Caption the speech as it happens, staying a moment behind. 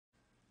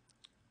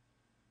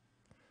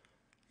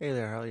Hey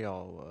there, how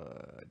y'all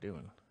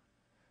doing?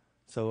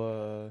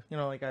 So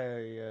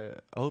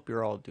I hope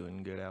you're all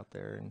doing good out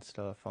there and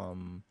stuff. I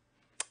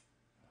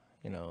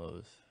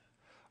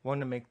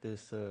wanted to make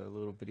this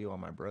little video on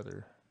my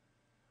brother.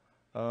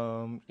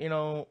 Um, you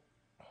know,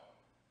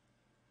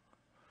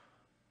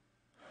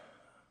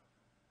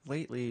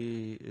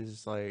 lately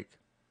is like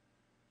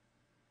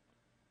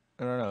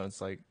I don't know,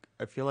 it's like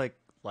I feel like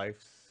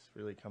life's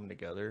really come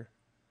together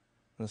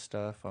and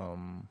stuff.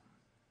 You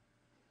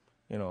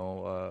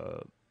know,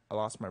 I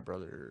lost my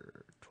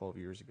brother 12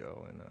 years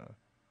ago in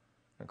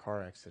a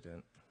car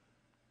accident,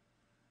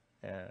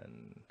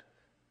 and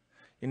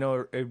it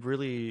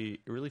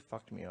really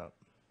fucked me up.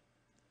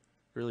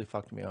 Really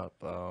fucked me up.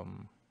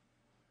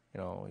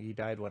 He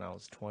died when I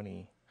was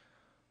 20,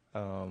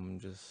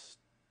 just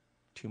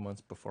 2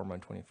 months before my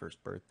 21st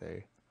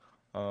birthday.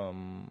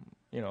 Um,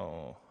 you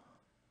know,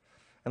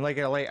 and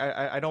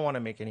I don't want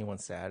to make anyone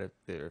sad if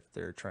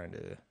they're trying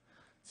to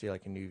see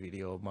like a new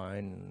video of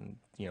mine, and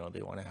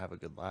they want to have a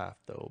good laugh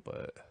though.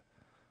 But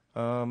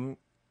um,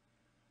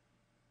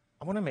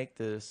 I want to make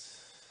this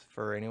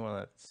for anyone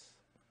that's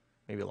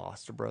maybe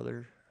lost a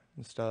brother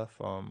and stuff.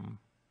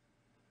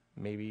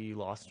 Maybe you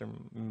lost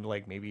him,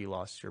 like maybe you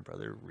lost your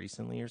brother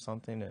recently or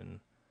something, and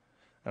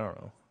I don't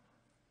know.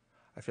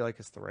 I feel like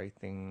it's the right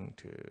thing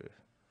to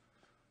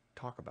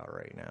talk about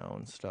right now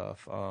and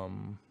stuff.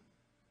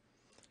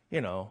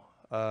 You know,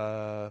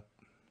 uh,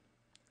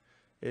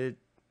 it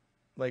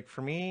like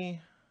for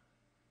me,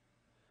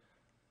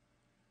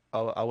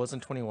 I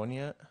wasn't 21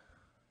 yet,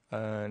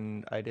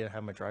 and I didn't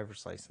have my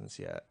driver's license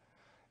yet,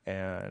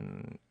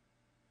 and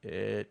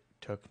it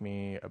took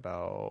me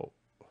about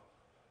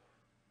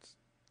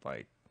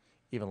like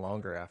even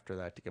longer after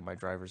that to get my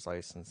driver's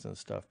license and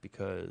stuff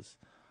because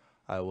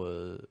I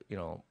was,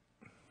 the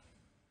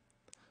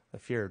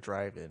fear of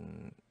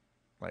driving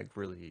like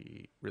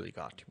really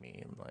got to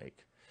me, and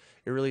like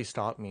it really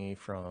stopped me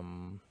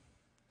from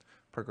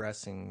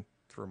progressing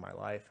through my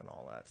life and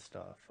all that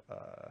stuff.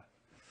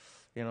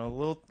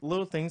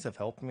 Little things have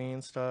helped me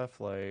and stuff,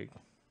 like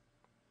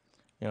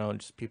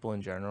just people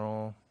in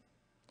general.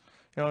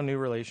 New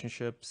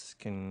relationships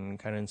can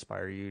kind of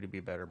inspire you to be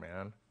a better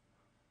man.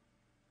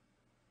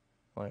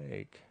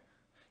 Like,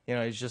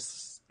 it's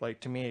just like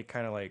to me, it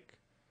kind of like,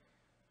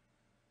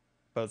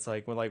 but it's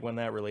like when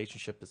that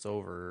relationship is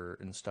over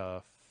and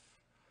stuff,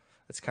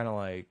 it's kind of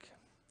like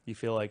you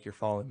feel like you're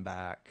falling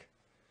back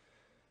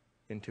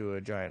into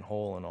a giant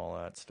hole and all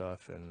that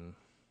stuff, and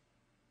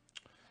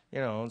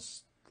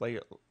it's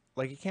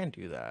like you can't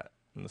do that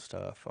and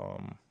stuff.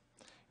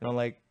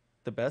 Like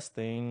the best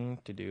thing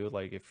to do,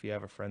 like if you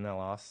have a friend that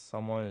lost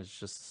someone, is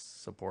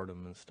just support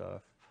them and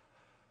stuff.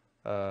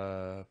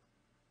 uh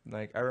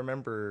like I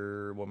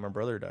remember when my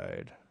brother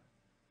died,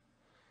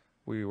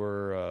 we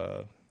were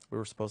uh we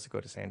were supposed to go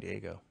to San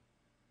Diego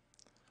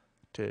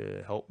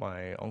to help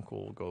my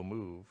uncle go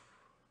move,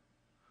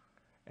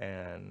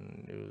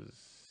 and it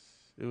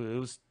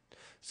was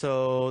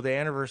so the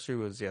anniversary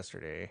was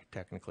yesterday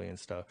technically and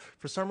stuff.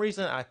 For some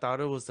reason I thought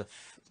it was the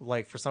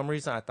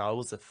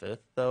 5th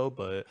though,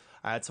 but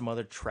I had some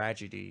other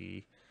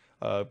tragedy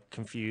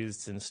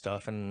confused and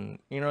stuff, and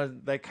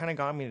that kind of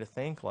got me to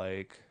think,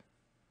 like,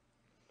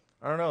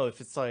 I don't know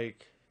if it's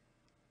like,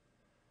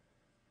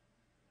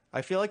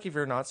 I feel like if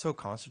you're not so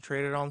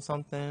concentrated on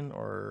something,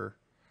 or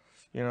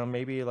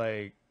maybe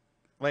I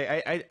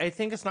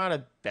think it's not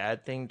a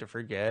bad thing to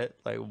forget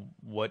like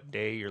what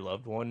day your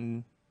loved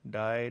one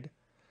died,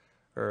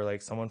 or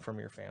like someone from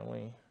your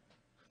family,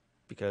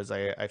 because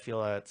I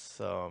feel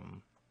that's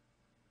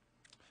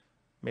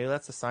maybe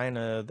that's a sign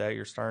that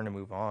you're starting to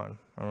move on.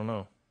 I don't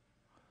know.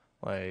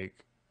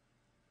 Like,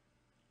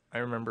 I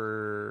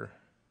remember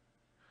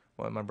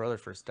when my brother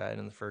first died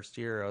in the first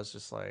year, I was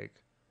just like,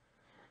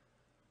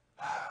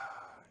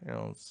 it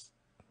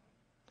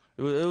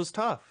was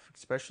tough,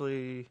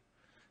 especially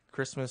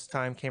Christmas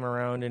time came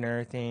around and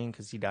everything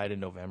because he died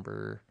in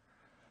November.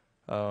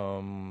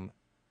 Um,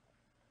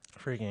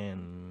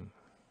 Freaking,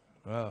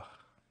 ugh.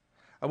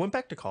 I went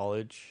back to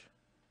college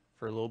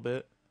for a little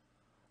bit.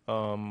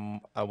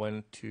 I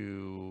went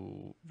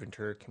to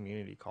Ventura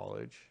Community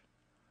College.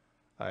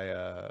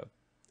 I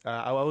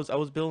I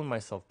was building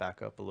myself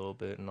back up a little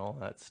bit and all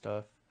that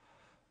stuff.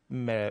 I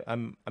met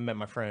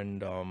my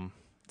friend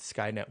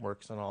Sky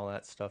Networks and all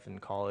that stuff in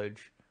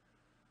college.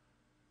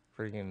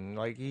 Freaking,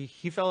 like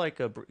he felt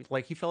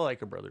like he felt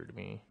like a brother to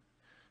me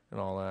and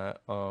all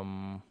that.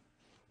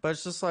 But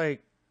it's just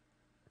like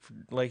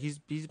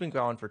he's been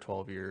gone for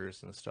 12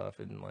 years and stuff,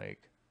 and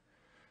like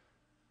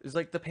it's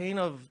like the pain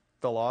of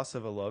the loss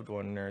of a loved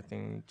one and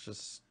everything,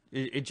 just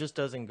it just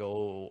doesn't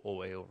go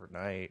away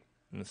overnight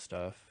and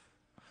stuff.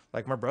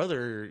 Like my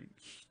brother,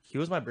 he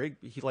was my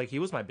he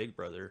was my big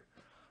brother.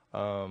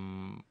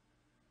 um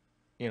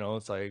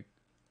it's like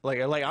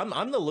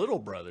I'm the little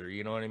brother,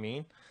 you know what I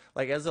mean?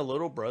 Like as a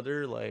little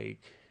brother,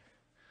 like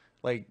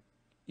like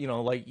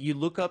you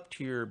look up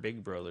to your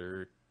big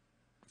brother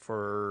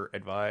for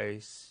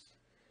advice.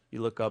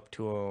 You look up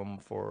to him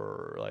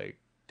for like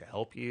to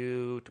help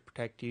you, to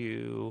protect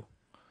you.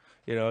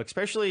 You know,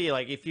 especially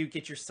like if you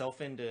get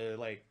yourself into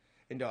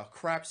a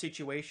crap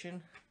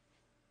situation.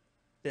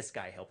 This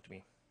guy helped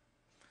me.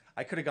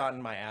 I could have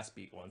gotten my ass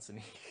beat once,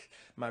 and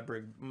my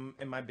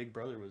big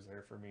brother was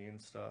there for me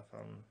and stuff.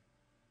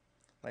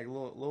 Like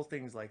little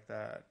things like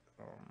that.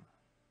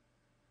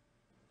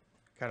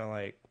 Kind of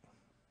like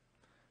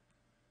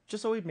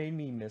just always made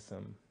me miss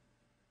him.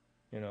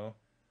 You know,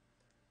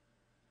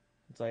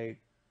 it's like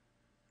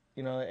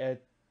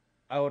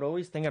I would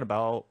always thinking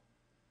about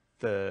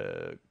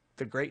the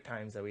the great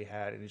times that we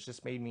had, and it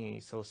just made me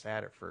so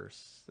sad at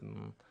first.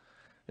 And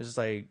it's just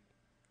like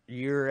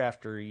year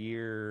after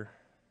year,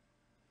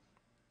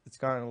 it's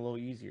gotten a little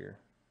easier.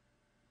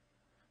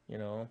 You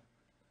know,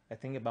 I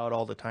think about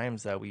all the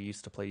times that we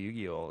used to play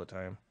Yu-Gi-Oh all the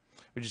time.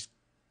 We just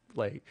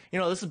like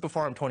this is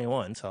before I'm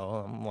 21,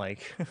 so I'm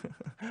like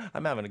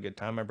I'm having a good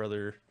time.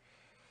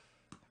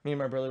 Me and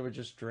my brother would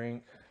just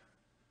drink,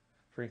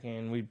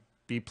 freaking, we'd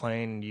be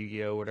playing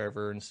Yu-Gi-Oh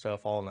whatever and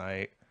stuff all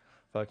night.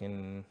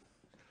 Fucking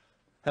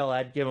hell,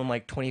 I'd give him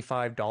like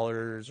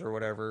 $25 or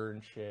whatever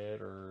and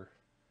shit, or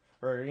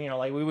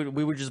like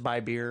we would just buy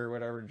beer or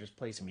whatever and just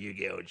play some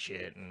Yu-Gi-Oh and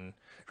shit, and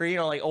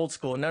or like old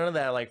school, none of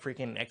that like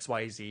freaking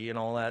XYZ and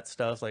all that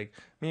stuff. Like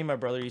me and my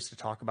brother used to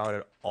talk about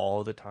it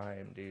all the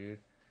time, dude.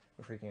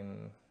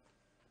 Freaking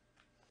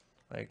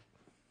like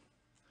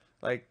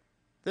like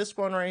this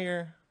one right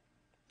here.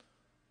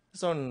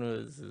 This one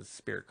was a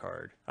spirit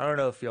card. I don't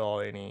know if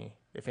any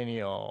of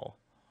y'all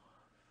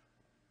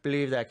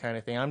believe that kind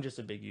of thing. I'm just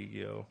a big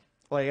Yu-Gi-Oh.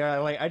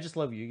 I just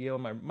love Yu-Gi-Oh.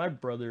 My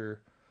brother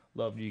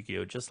loved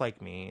Yu-Gi-Oh just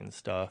like me and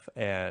stuff,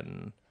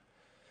 and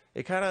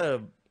it kind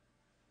of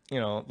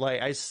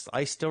I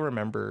still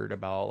remembered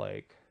about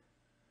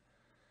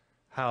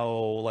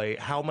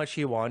how much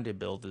he wanted to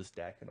build this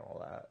deck and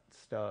all that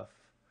stuff.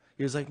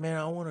 He was like, man,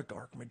 I want a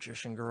dark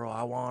magician girl.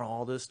 I want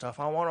all this stuff.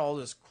 I want all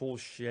this cool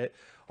shit,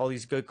 all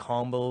these good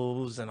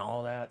combos and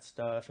all that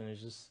stuff. And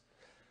it's just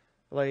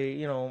like,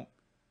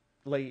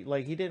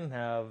 like he didn't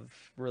have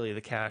really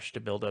the cash to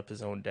build up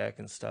his own deck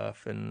and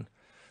stuff. And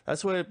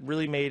that's what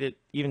really made it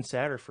even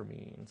sadder for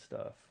me and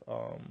stuff.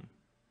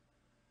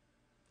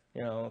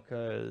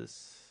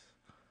 Because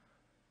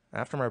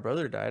after my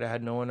brother died, I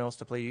had no one else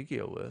to play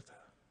Yu-Gi-Oh with.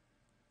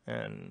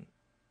 And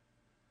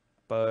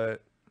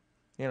but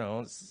you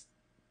know, it's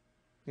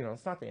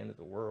not the end of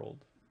the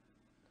world.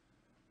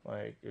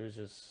 Like it was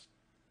just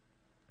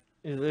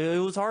it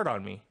was hard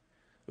on me.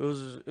 It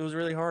was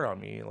really hard on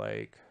me.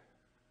 Like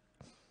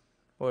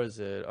what is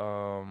it?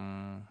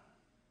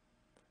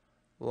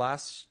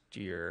 Last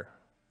year.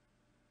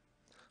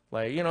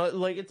 Like,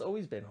 like it's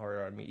always been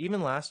hard on me.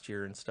 Even last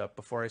year and stuff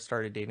before I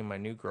started dating my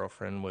new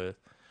girlfriend with,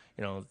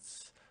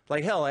 it's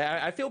like hell,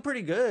 I feel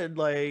pretty good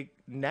like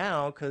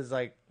now cuz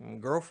like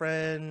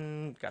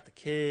girlfriend, got the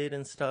kid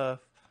and stuff.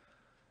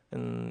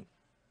 And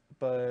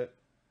but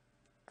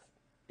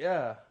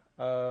yeah,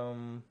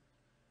 um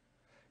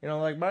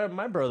like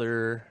my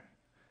brother,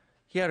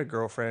 he had a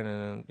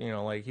girlfriend,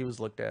 and like he was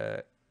looked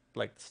at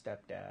like the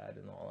stepdad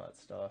and all that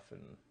stuff.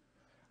 And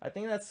I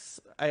think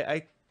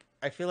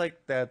I feel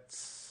like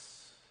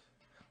that's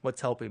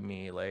what's helping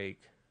me. Like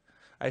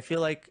I feel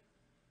like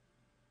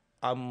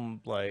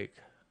I'm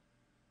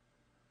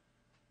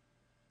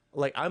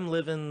I'm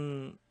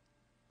living,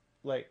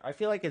 like I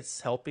feel like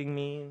it's helping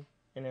me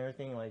and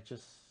everything, like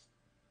just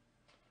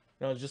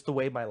the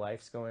way my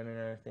life's going and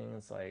everything.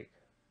 It's like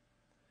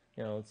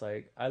it's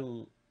like I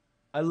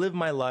live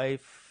my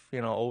life,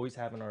 always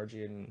having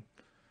RG and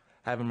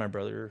having my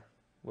brother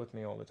with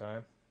me all the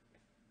time.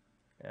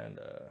 And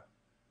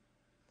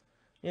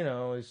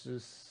it's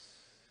just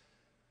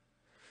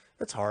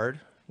it's hard.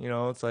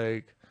 It's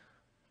like,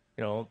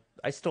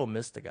 I still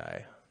miss the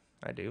guy.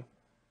 I do.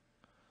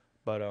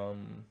 But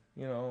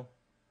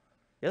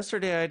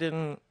yesterday I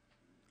didn't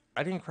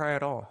cry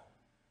at all.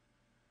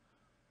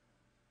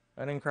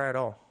 I didn't cry at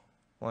all.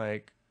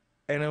 Like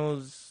and it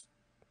was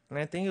and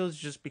I think it was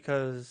just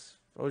because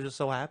I was just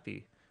so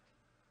happy.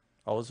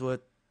 I was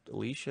with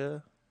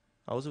Alicia.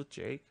 I was with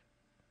Jake.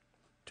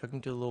 Took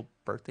him to a little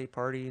birthday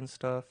party and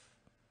stuff.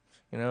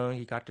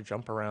 He got to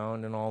jump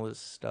around and all this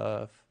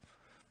stuff,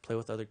 play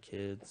with other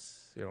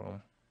kids,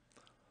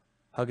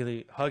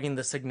 hugging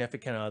the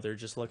significant other,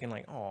 just looking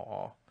like,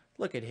 oh,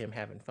 look at him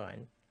having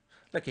fun.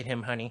 Look at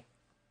him, honey.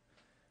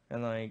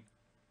 And like,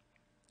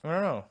 I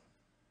don't know.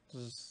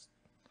 Just,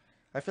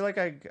 I feel like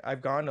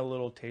I've gotten a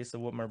little taste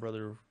of what my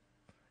brother,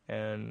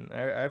 and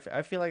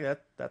I feel like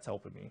that's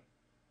helping me.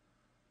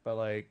 But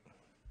like,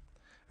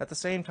 at the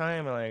same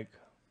time, like,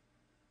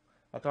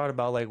 I thought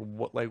about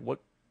what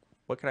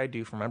could I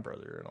do for my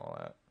brother and all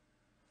that.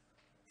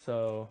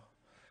 So,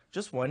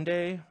 just one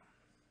day,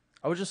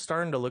 I was just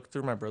starting to look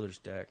through my brother's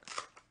deck,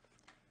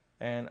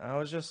 and I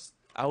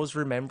was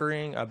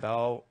remembering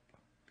about.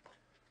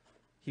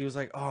 He was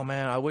like, "Oh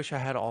man, I wish I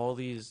had all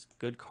these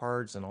good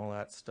cards and all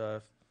that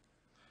stuff."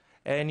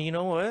 And you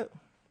know what?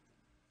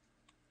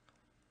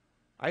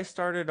 I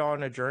started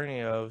on a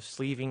journey of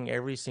sleeving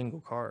every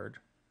single card.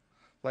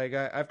 Like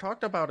I've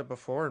talked about it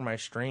before in my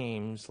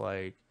streams.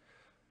 Like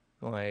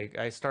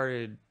I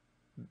started,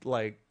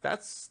 like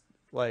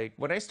like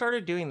when I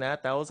started doing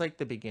that, that was like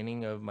the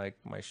beginning of my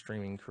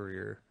streaming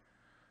career.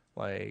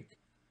 Like,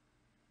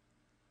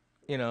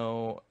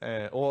 well,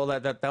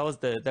 that was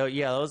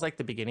yeah, that was like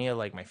the beginning of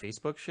like my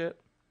Facebook shit,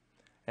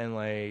 and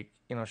like,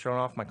 showing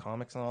off my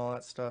comics and all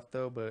that stuff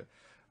though. But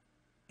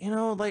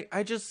like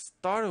I just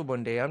thought of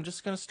one day I'm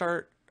just gonna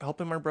start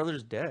helping my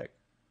brother's deck.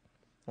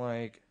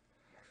 Like,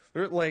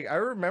 I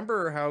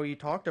remember how he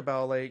talked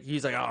about, like,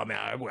 he's like, oh man,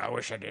 I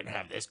wish I didn't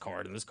have this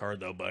card and this card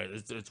though, but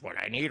it's what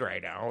I need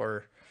right now.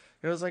 Or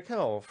it was like,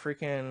 hell,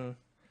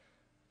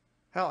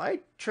 I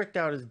tricked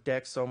out his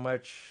deck so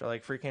much,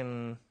 like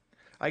freaking,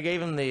 I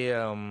gave him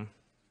the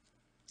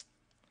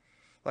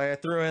like I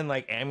threw in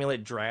like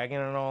Amulet Dragon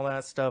and all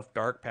that stuff,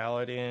 Dark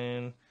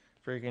Paladin,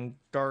 freaking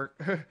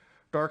Dark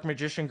Dark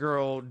Magician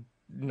Girl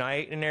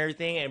Knight and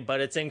everything, and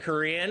but it's in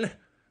Korean.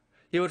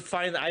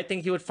 I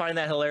think he would find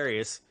that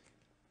hilarious.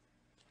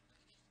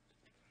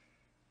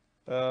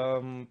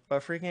 But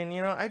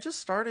freaking, I just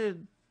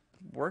started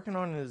working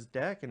on his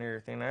deck and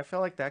everything. And I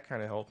felt like that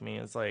kind of helped me.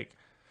 It's like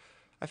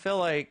I feel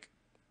like,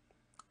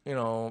 you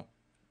know,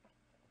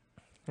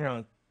 you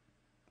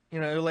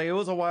know, like it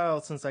was a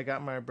while since I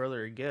got my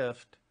brother a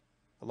gift,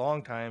 a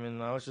long time,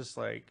 and I was just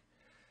like,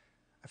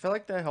 I feel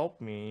like that helped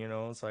me.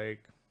 It's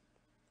like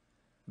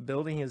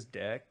building his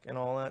deck and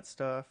all that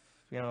stuff.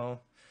 You know,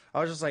 I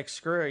was just like,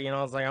 screw it.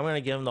 I was like, I'm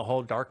gonna give him the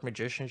whole Dark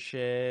Magician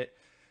shit,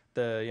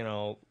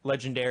 the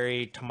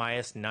legendary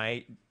Tamias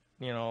Knight,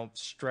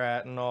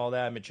 strat and all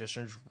that,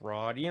 Magician's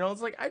Rod.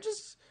 It's like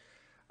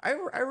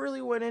I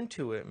really went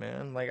into it,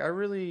 man. Like I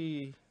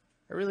really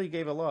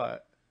gave a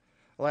lot.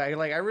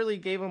 Like I really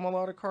gave him a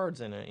lot of cards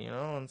in it,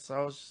 and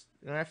so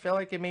and I felt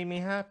like it made me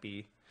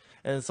happy.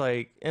 And it's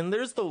like, and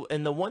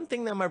the one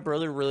thing that my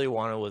brother really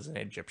wanted was an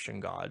Egyptian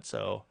god.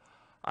 So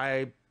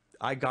I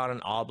I got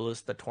an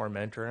Obelisk the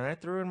Tormentor and I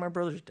threw in my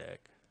brother's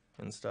deck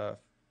and stuff.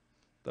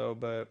 Though,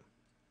 but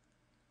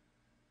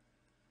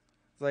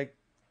it's like,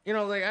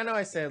 like I know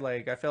I said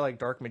like I feel like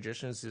Dark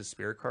Magician is his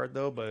spirit card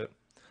though, but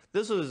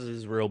this was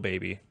his real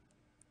baby.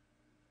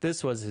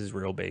 This was his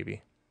real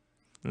baby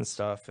and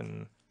stuff.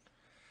 And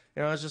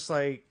it's just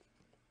like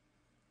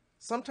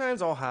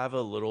sometimes I'll have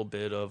a little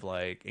bit of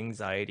like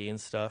anxiety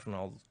and stuff, and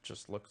I'll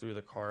just look through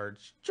the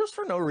cards just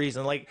for no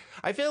reason. Like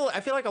I feel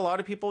like a lot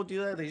of people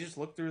do that. They just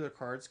look through their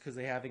cards because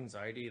they have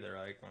anxiety. They're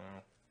like,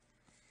 oh.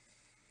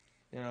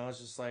 It's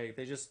just like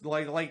they just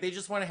like they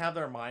just want to have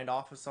their mind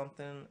off of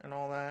something and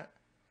all that.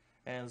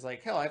 And it's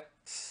like, hell,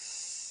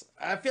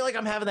 I feel like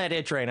I'm having that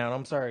itch right now. And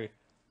I'm sorry,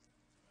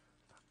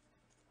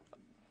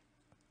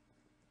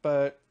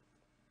 but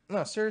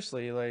no,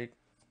 seriously, like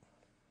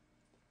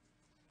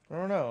I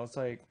don't know. It's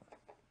like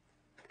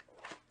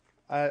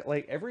I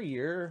like every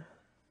year.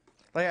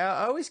 Like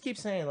I always keep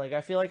saying, like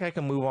I feel like I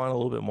can move on a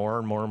little bit more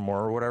and more and more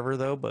or whatever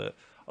though, but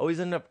I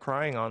always end up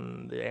crying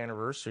on the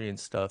anniversary and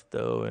stuff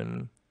though,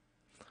 and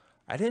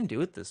I didn't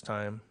do it this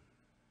time.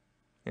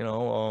 You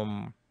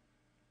know,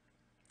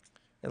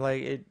 and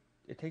like it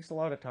takes a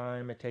lot of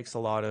time. It takes a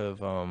lot of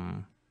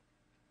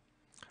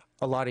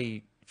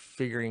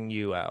figuring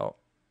you out,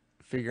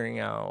 figuring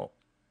out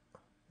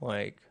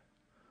like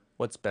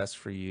what's best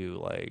for you.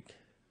 Like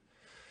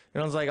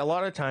it's like a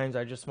lot of times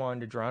I just wanted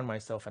to drown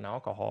myself in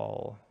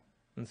alcohol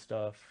and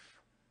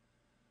stuff.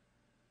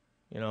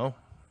 You know,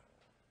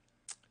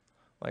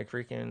 like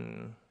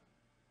freaking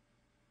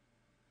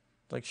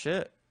like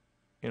shit.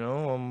 You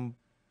know,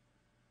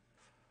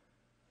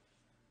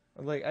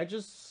 like I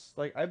just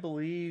like I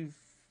believe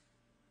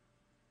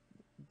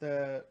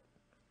that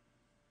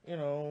you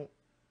know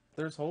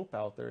there's hope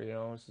out there.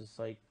 It's just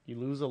like you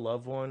lose a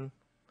loved one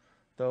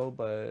though,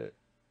 but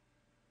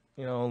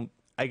you know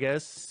I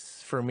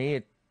guess for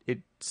me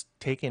it's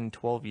taken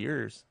 12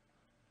 years,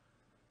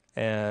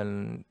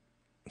 and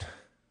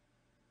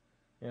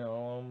you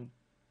know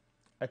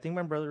I think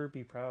my brother would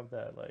be proud of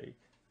that. Like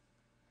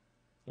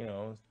you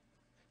know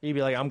he'd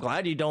be like, I'm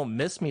glad you don't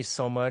miss me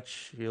so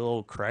much, you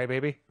little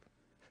crybaby.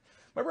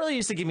 My brother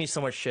used to give me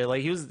so much shit.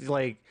 Like he was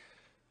like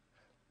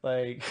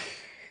like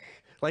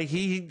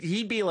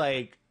he'd be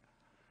like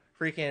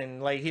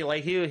freaking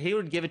he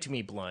would give it to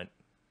me blunt.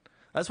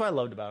 That's what I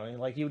loved about him.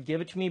 Like he would give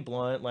it to me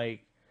blunt.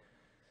 Like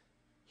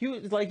he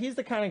was like he's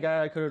the kind of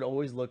guy I could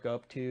always look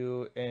up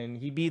to, and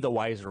he'd be the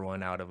wiser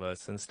one out of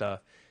us and stuff.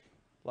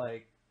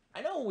 Like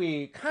I know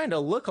we kind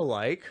of look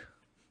alike.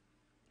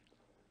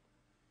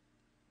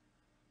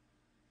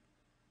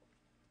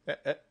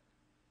 I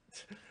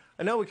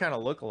know we kind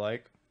of look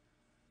alike.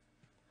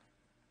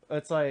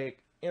 It's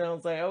like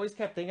it's like I always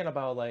kept thinking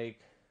about like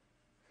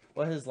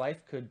what his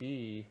life could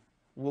be,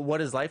 what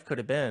his life could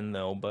have been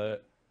though.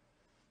 But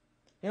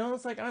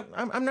it's like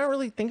I'm not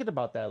really thinking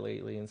about that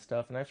lately and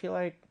stuff, and I feel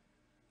like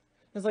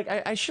it's like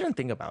I shouldn't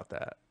think about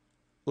that.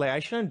 Like I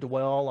shouldn't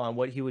dwell on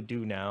what he would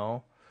do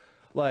now.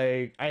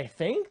 Like I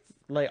think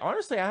like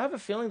honestly, I have a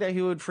feeling that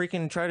he would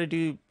freaking try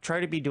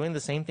to be doing the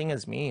same thing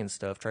as me and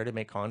stuff. Try to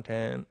make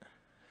content,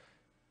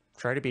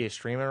 try to be a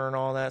streamer and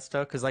all that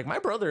stuff. Because like my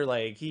brother,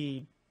 like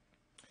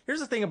here's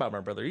the thing about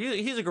my brother.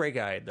 He's a great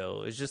guy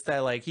though. It's just that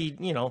like he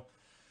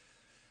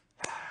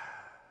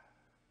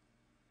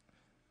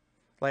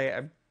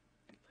like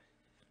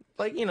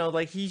like, you know,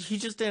 like he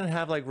just didn't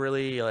have like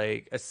really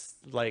like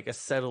like a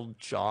settled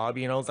job,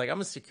 you know. It's like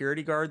I'm a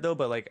security guard though,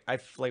 but like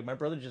like my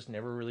brother just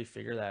never really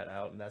figured that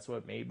out, and that's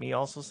what made me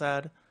also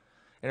sad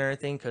and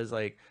everything. Because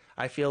like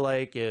I feel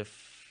like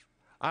if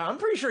I'm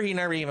pretty sure he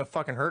never even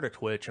fucking heard of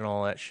Twitch and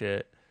all that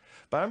shit,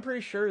 but I'm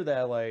pretty sure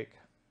that like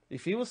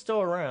if he was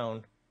still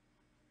around,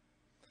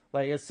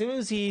 like as soon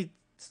as he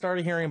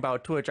started hearing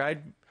about Twitch,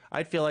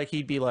 I'd feel like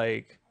he'd be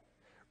like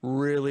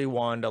really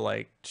wanted to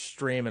like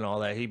stream and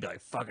all that. He'd be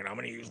like, "Fuck it, I'm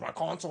gonna use my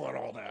console and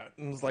all that,"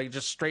 and it's like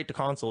just straight to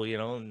console, you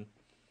know. And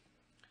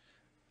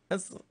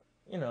that's,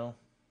 you know,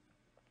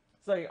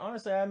 it's like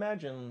honestly, I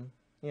imagine,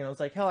 you know, it's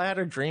like hell. I had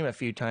a dream a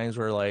few times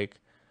where like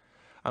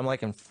I'm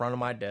like in front of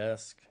my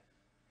desk,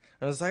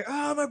 and it's like,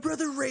 "Ah, my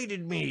brother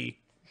raided me."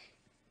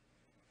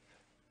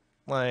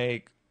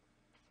 Like,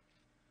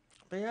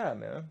 but yeah,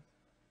 man,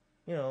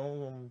 you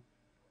know,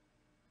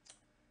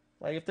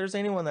 like if there's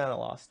anyone that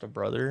lost a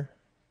brother,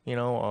 you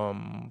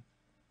know,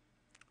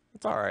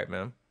 it's all right,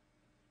 man.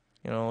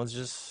 You know, it's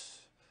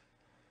just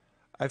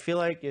I feel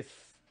like if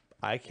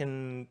I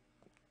can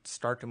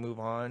start to move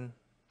on,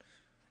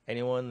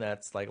 anyone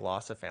that's like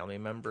lost a family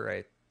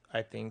member,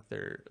 I think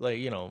they're like,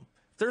 you know,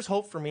 if there's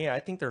hope for me, I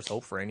think there's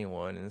hope for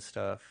anyone and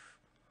stuff.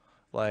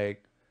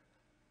 Like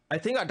I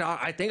think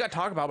I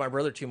talk about my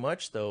brother too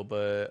much though,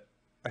 but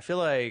I feel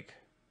like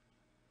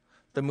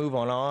the move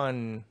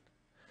on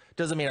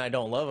doesn't mean I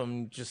don't love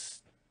him,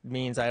 just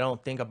means I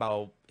don't think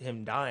about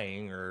him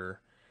dying,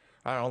 or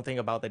I don't think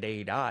about the day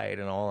he died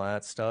and all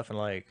that stuff. And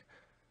like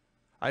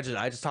I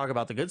just talk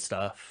about the good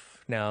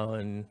stuff now.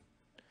 And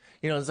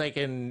you know, it's like,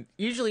 and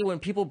usually when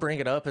people bring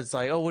it up, it's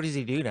like, oh, what does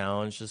he do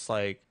now? And it's just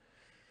like,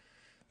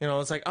 you know,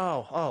 it's like,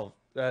 well,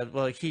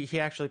 he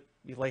actually,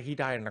 like, he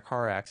died in a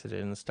car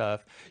accident and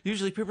stuff.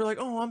 Usually people are like,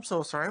 oh, I'm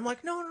so sorry. I'm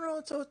like, no,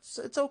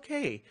 it's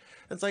okay.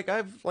 It's like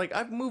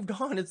I've moved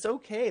on. It's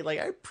okay. Like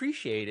I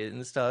appreciate it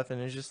and stuff.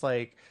 And it's just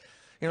like,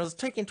 you know, it's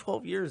taking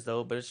 12 years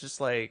though, but it's just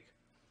like,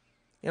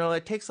 you know,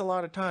 it takes a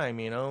lot of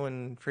time, you know,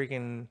 and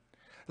freaking,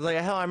 like,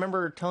 hell, I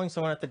remember telling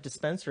someone at the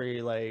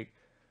dispensary, like,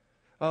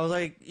 I was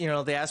like, you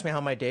know, they asked me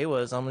how my day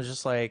was. I was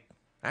just like,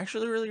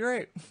 actually, really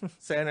great.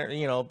 Saying,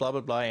 you know, blah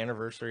blah blah,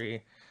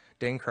 anniversary,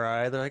 didn't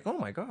cry. They're like, oh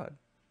my god.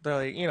 They're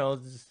like, you know,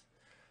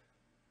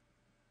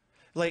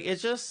 like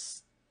it's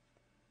just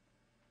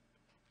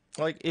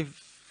like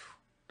if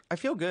I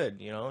feel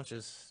good, you know,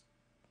 just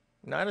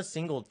not a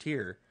single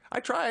tear. I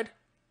tried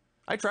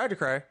to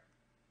cry.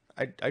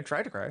 I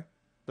tried to cry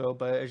though,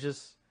 but it's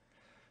just,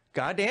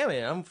 god damn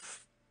it,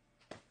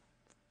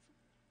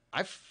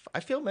 I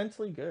feel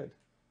mentally good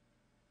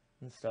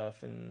and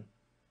stuff. And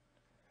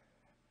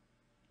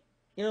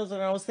you know,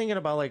 so I was thinking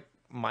about like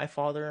my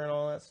father and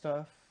all that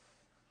stuff.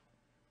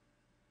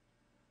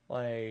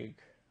 Like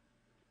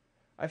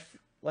I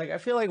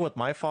feel like with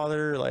my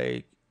father,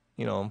 like,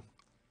 you know,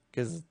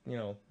 because you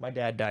know my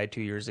dad died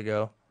 2 years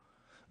ago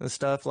and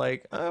stuff.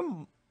 Like I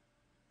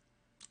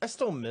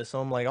still miss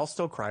him. Like I'll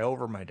still cry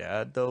over my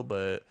dad though,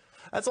 but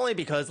that's only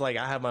because like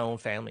I have my own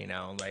family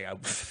now. Like I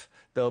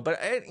though, but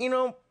you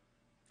know,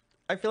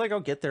 I feel like I'll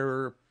get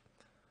there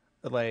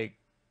like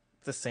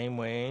the same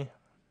way.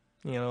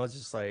 You know, it's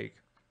just like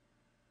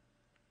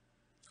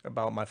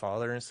about my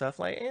father and stuff.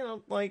 Like, you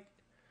know, like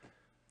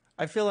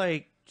I feel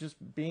like just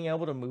being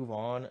able to move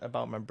on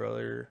about my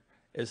brother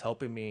is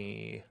helping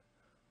me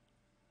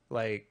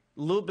like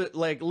a little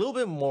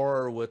bit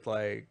more with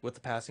like with the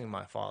passing of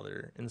my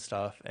father and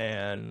stuff.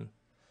 And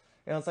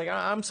you know, it's like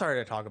I'm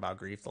sorry to talk about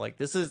grief. Like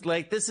this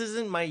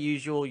isn't my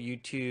usual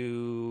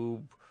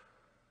YouTube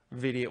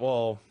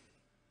video.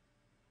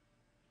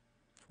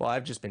 Well,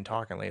 I've just been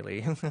talking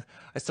lately.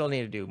 I still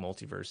need to do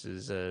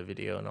multiverses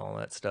video and all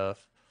that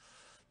stuff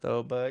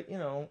though. But you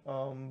know,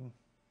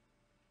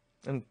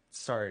 I'm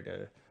sorry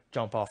to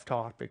jump off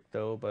topic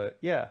though, but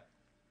yeah,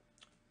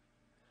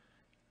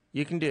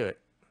 you can do it.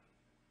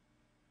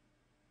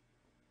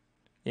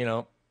 You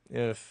know,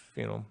 if,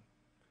 you know,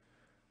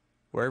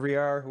 wherever you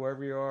are,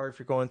 whoever you are, if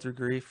you're going through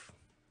grief,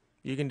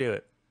 you can do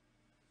it.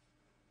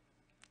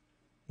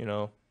 You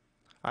know,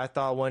 I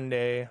thought one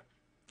day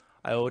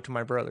I owe it to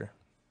my brother.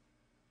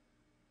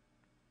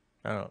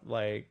 I don't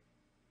like,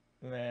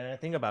 man, I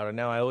think about it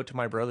now, I owe it to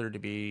my brother to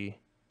be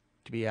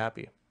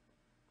happy.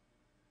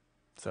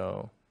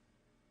 So,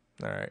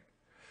 all right.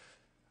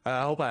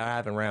 I hope I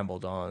haven't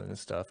rambled on and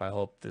stuff. I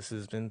hope this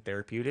has been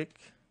therapeutic.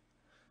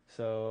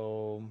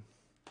 So,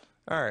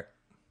 all right.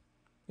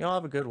 Y'all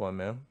have a good one,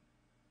 man.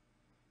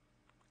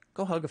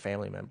 Go hug a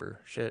family member.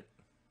 Shit.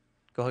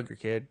 Go hug your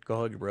kid. Go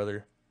hug your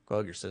brother. Go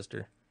hug your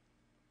sister.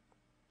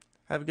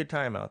 Have a good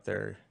time out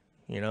there.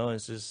 You know,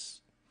 it's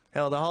just,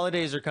 hell, the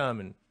holidays are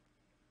coming.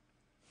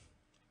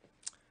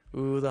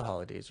 Ooh, the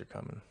holidays are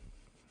coming.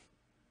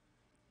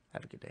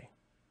 Have a good day.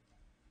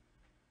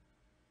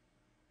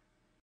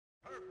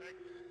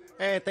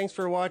 Hey, thanks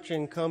for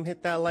watching. Come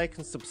hit that like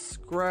and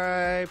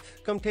subscribe.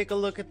 Come take a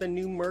look at the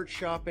new merch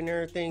shop and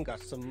everything. Got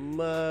some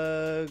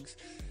mugs.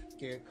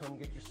 Come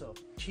get yourself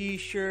a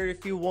t-shirt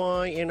if you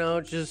want. You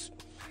know, just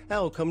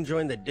Hell, come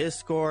join the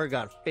Discord,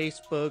 got a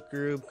Facebook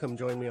group, come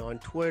join me on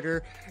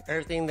Twitter.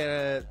 Everything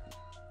that,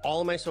 all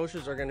of my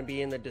socials are going to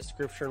be in the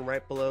description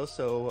right below.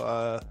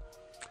 So,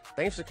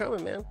 thanks for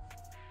coming, man.